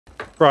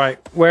Right,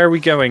 where are we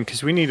going?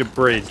 Because we need a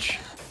bridge.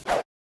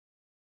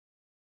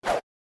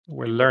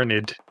 We're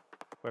learned.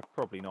 We're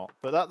probably not,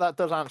 but that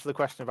does answer the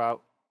question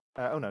about.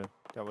 Oh no,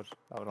 that was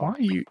Why on.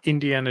 are you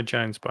Indiana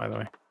Jones, by the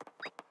way?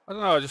 I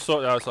don't know. I just thought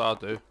that was what I'll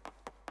do.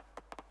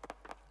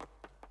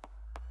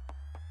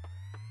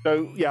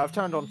 So yeah, I've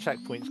turned on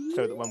checkpoints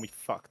so that when we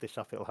fuck this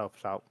up, it'll help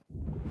us out.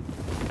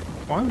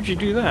 Why would you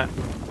do that?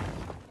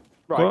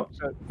 Right. What?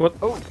 So, What?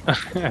 oh,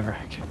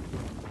 Eric.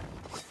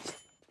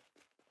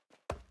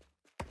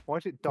 why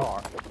is it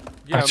dark?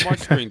 Yeah, my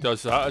screen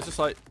does that. I was just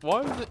like,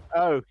 why was it?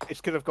 Oh, it's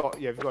because I've got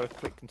we've got to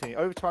click continue.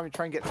 Over time, you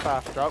try and get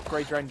faster.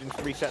 Upgrade your engines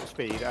to reset the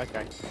speed.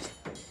 Okay.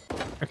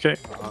 Okay.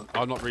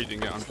 I'm not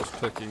reading it. I'm just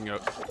clicking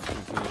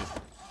continue.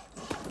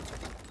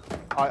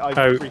 I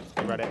Oh.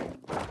 recently read it.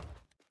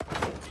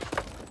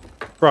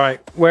 Right,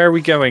 where are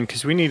we going?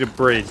 Because we need a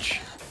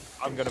bridge.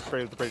 I'm going to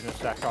build the bridge in a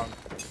sec.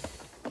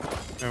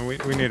 And we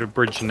need a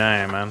bridge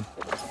now, man.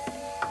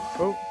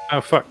 Oh.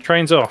 Oh, fuck.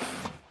 Train's off.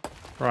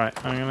 Right,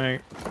 I'm going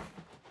to...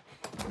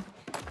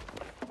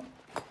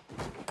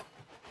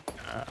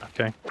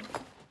 okay.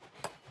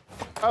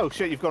 Oh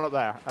shit! You've gone up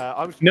there.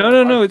 I was.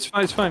 No, it's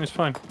fine, it's fine, it's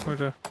fine.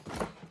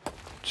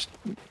 Just,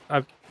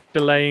 I'm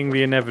delaying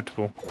the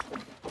inevitable.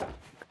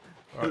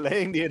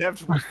 Delaying the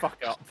inevitable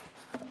fuck up.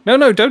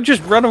 No, don't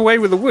just run away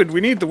with the wood. We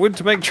need the wood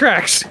to make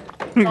tracks.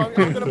 I'm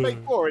going to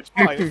make more. It's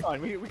fine. It's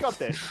fine. We got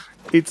this.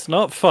 It's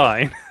not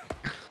fine.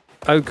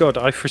 Oh god,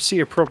 I foresee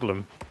a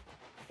problem.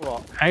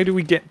 What? How do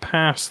we get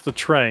past the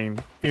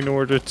train in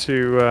order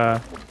to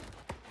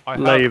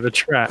lay the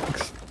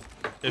tracks?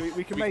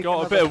 We can we make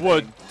got a bit of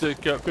wood to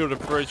build a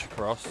bridge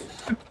across.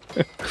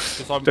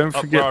 Don't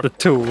forget the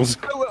tools.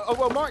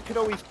 Well, Mark could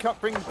always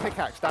bring the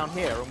pickaxe down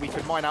here, and we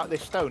could mine out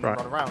this stone and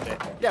run around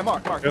it. Yeah,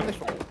 Mark, come this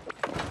way.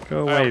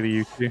 Go away,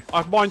 you two.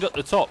 I've mined at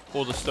the top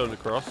all the stone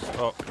across.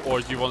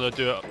 Or do you want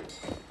to do it?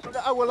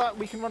 Oh well,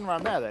 we can run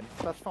around there then.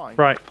 That's fine.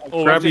 Right,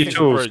 Oh, grab your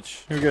tools.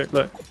 Bridge. Here we go.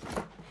 Look.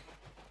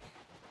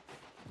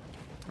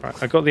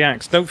 Right, I got the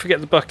axe. Don't forget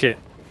the bucket.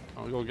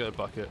 I'm gonna get a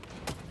bucket.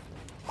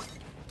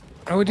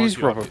 Oh, it is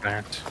you rubber have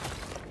bound.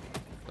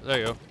 There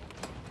you go.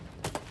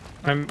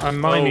 I'm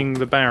mining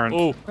the barren.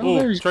 Oh,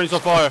 train's on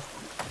fire.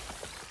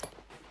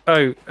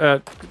 Oh,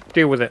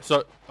 deal with it.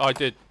 So I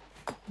did.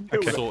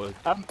 Okay. Sorted.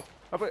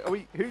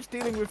 Who's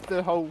dealing with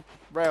the whole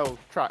rail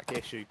track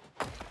issue?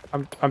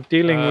 I'm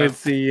dealing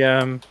with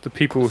the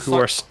people who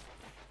are.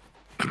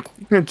 I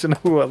don't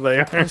know what they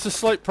are. There's a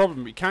slight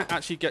problem. We can't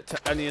actually get to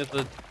any of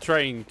the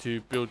train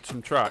to build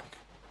some track.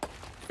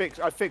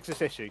 I fixed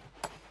this issue.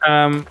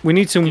 We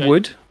need some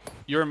wood.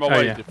 You're in my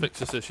way to fix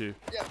this issue.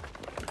 Yeah.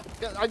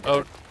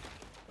 Oh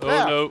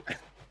no.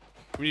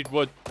 We need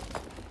wood.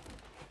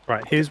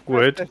 Right, here's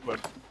wood. There's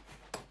wood.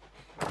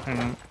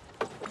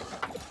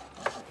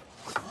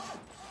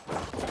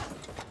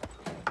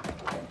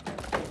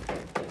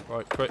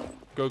 Right, quick.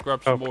 Go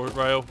grab some more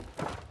rail.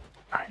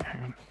 Right,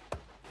 hang on.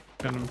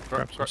 Gonna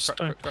grab some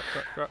stone.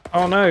 Crap.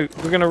 Oh no,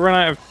 we're gonna run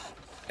out of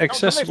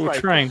accessible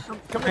train.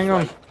 Come Hang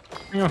on.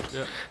 Hang on.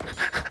 Yeah.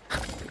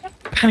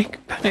 Panic.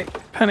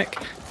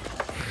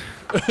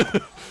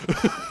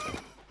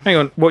 Hang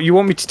on, what, you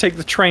want me to take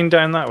the train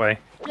down that way?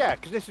 Yeah,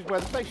 because this is where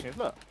the station is,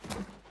 look.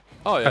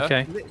 Oh yeah.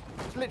 Okay.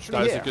 It's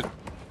literally That's here. a good...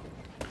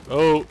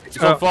 Oh, it's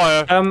on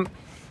fire.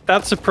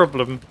 That's a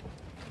problem.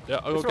 Yeah,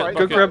 I'll It's go alright,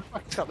 get the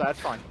bucket. it's up there, it's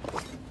fine.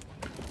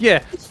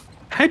 Yeah.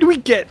 How do we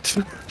get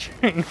to the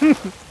train?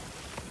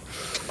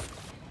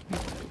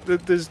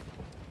 There's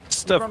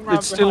stuff, Run round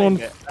it's still on...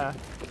 behind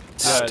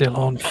it. Still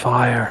on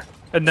fire.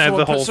 And now Someone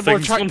the put whole some more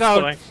thing's track on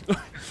down.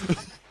 fire.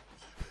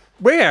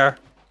 Where?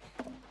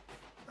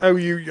 Oh,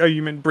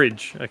 you meant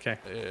bridge. Okay.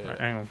 Yeah. Right,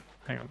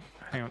 hang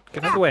on.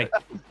 Get out of the way.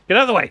 Get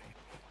out of the way.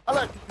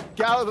 Hello,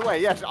 get out of the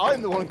way. Yes,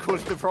 I'm the one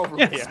causing the problem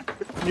here.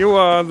 You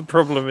are the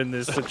problem in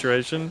this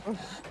situation.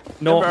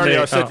 Not me.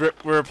 Earlier I said we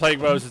were playing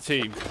well as a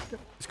team.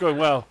 It's going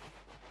well.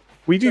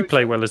 We do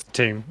play well as a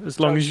team, as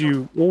long as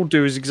you all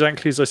do is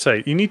exactly as I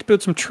say. You need to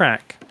build some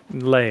track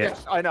and lay it.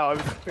 Yes, I know. I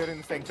was building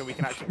the thing so we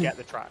can actually get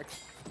the tracks.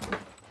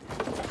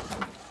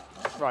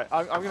 Right,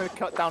 I'm going to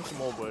cut down some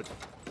more wood.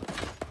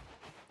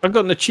 I've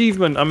got an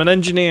achievement. I'm an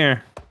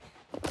engineer.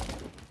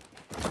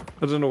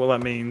 I don't know what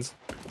that means.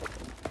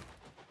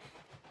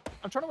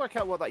 I'm trying to work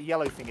out what that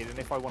yellow thing is and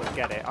if I want to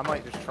get it. I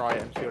might just try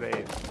it and see what it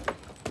is.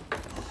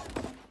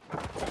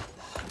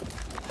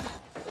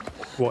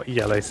 What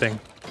yellow thing?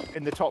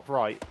 In the top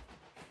right.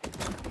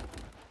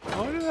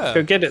 Oh yeah.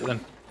 Go get it then.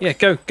 Yeah,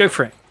 go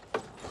for it.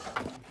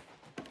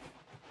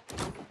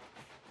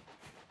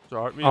 It's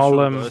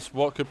alright,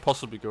 what could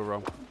possibly go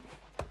wrong?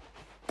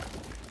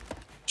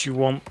 Do you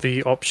want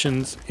the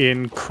options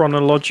in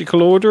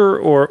chronological order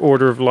or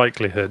order of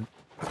likelihood?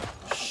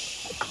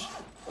 Shh.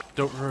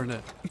 Don't ruin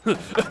it.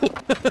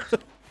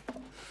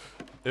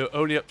 It'll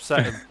only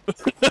upset him.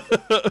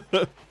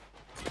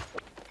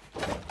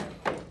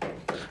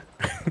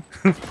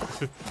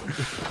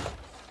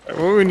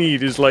 What we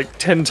need is like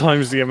 10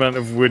 times the amount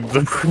of wood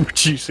that we're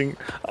producing.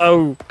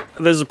 Oh,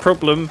 there's a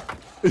problem.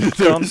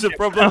 There's a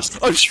problem.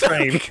 I'm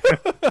train.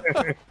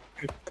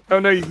 Oh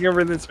no, you can go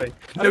over this way.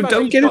 I No, suppose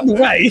don't you've get in the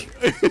got-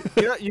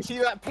 way. You see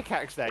that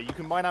pickaxe there? You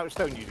can mine out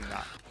stone using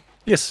that.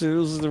 Yes, it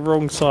was the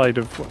wrong side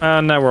of.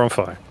 Now we're on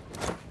fire.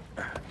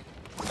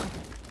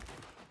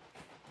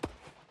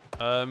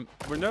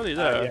 We're nearly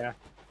there. Yeah.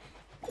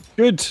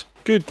 Good,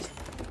 good.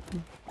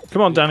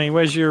 Come on, Danny.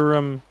 Where's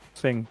your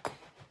thing?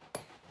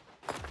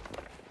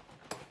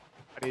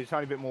 I need a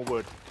tiny bit more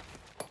wood.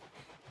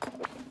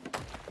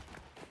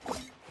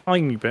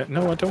 Tiny bit.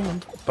 No, I don't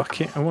want a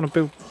bucket. I want to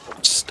build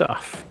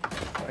stuff.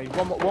 I need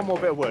one more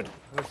bit of wood.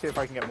 Let's see if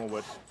I can get more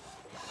wood.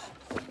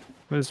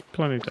 There's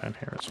plenty down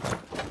here as well.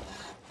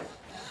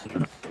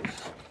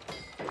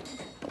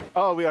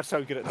 Oh, we are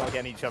so good at not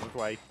getting each other's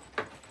way.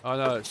 I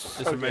know, it's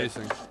So good.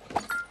 amazing.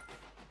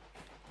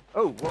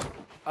 Oh, what?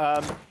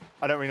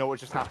 I don't really know what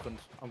just happened.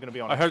 I'm going to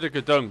be I honest. heard a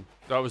gadung.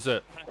 That was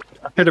it.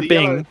 I heard a The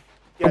bing. yellow-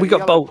 yeah, Oh, we the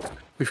got yellow- bolts.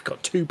 We've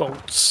got 2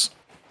 bolts.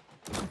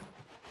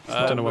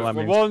 I don't know what that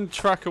we're means. one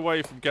track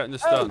away from getting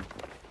this done.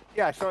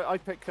 Yeah, so I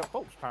picked up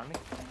bolts apparently.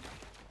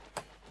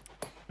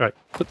 Right,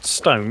 put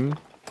stone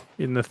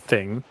in the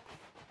thing.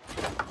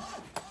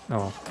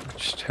 Oh,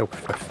 just help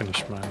if I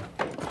finish mine.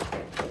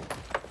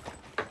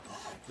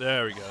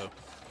 There we go.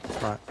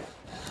 Right.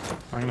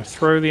 I'm going to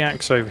throw the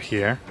axe over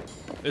here.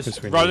 It's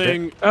Because we need it.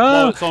 running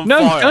while Oh, it's on no,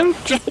 fire.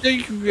 don't,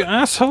 you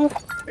asshole.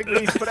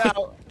 Please put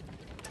out.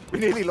 We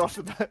nearly lost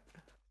the bet.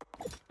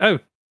 Oh,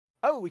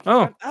 Oh, we can.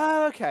 Oh. Spend,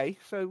 oh, okay.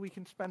 So we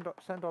can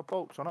send our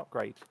bolts on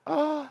upgrades.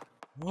 Ah,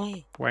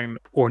 wagon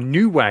or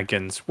new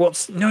wagons.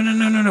 What's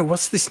no.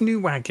 What's this new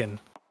wagon?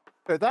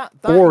 so that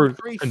Or a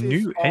increases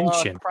new our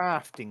engine.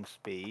 crafting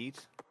speed.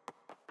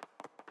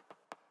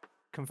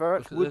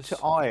 Converts Look at wood this. to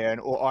iron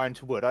or iron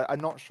to wood.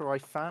 I'm not sure I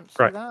fancy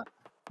Right. that.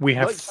 We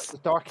have Lights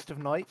up the darkest of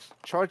nights.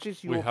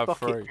 Charges We your have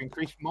bucket 3. to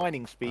increase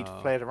mining speed for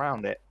Oh. players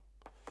around it.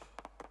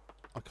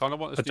 I kind of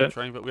want I this new don't-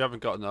 train, but we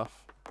haven't got enough.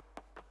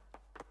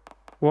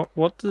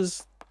 what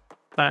does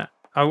that?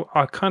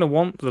 I kind of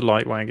want the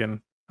light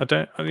wagon. I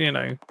don't.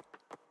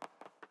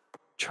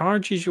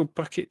 Charges your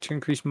bucket to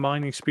increase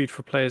mining speed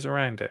for players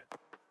around it.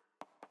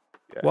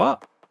 Yeah.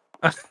 What?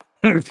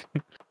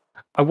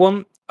 I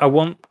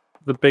want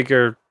the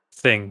bigger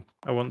thing.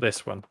 I want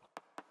this one.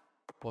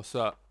 What's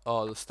that?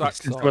 Oh, the stack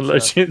This is size. one yeah.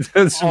 legend.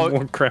 That's Oh.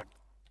 more crap.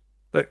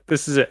 Look,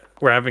 this is it.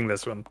 We're having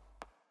this one.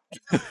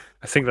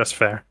 I think that's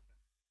fair.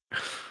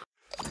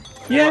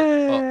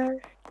 Yeah.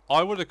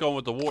 I would have gone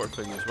with the water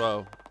thing as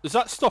well. Does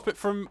that stop it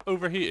from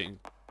overheating?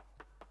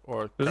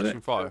 Or Does it?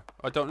 catching fire?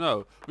 I don't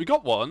know. We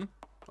got one.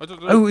 I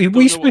don't know. Oh, are don't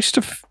we know supposed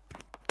to?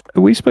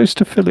 Are we supposed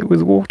to fill it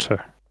with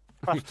water?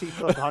 Capacity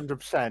plus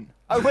 100%.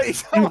 Oh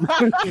wait.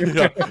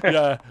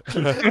 yeah.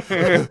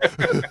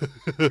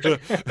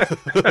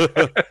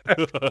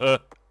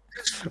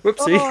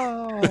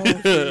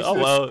 Whoopsie. Oh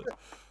well.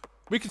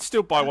 We could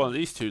still buy one of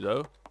these 2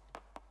 though.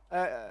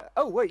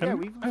 Oh wait, yeah, Oh,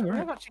 we've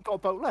right. actually got a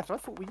boat left. I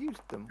thought we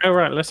used them. Oh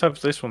right, let's have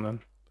this one then.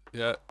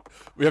 Yeah.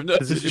 We have no.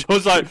 Is it-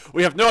 Sean's like,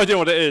 we have no idea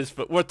what it is,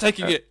 but we're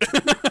taking it.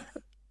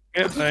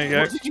 Yeah, there you go.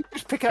 What did you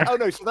just pick out? Oh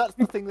no, so that's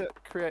the thing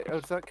that create. Oh,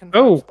 is that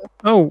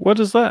Oh, what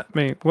does that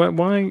mean?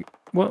 Why?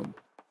 What?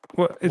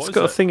 It's is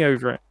got a it? thing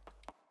over it.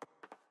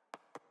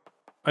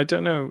 I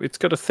don't know. It's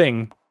got a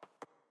thing.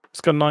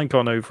 It's got an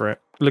icon over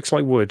it. Looks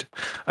like wood.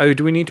 Oh,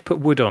 do we need to put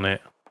wood on it?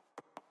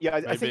 Yeah,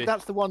 I Maybe. think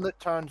that's the one that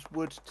turns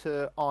wood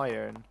to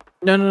iron.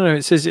 No.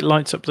 It says it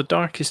lights up the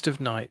darkest of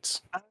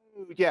nights. Oh,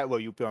 yeah, well,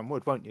 you'll be on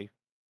wood, won't you?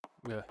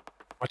 Yeah.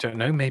 I don't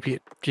know. Maybe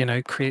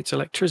it, creates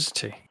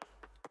electricity.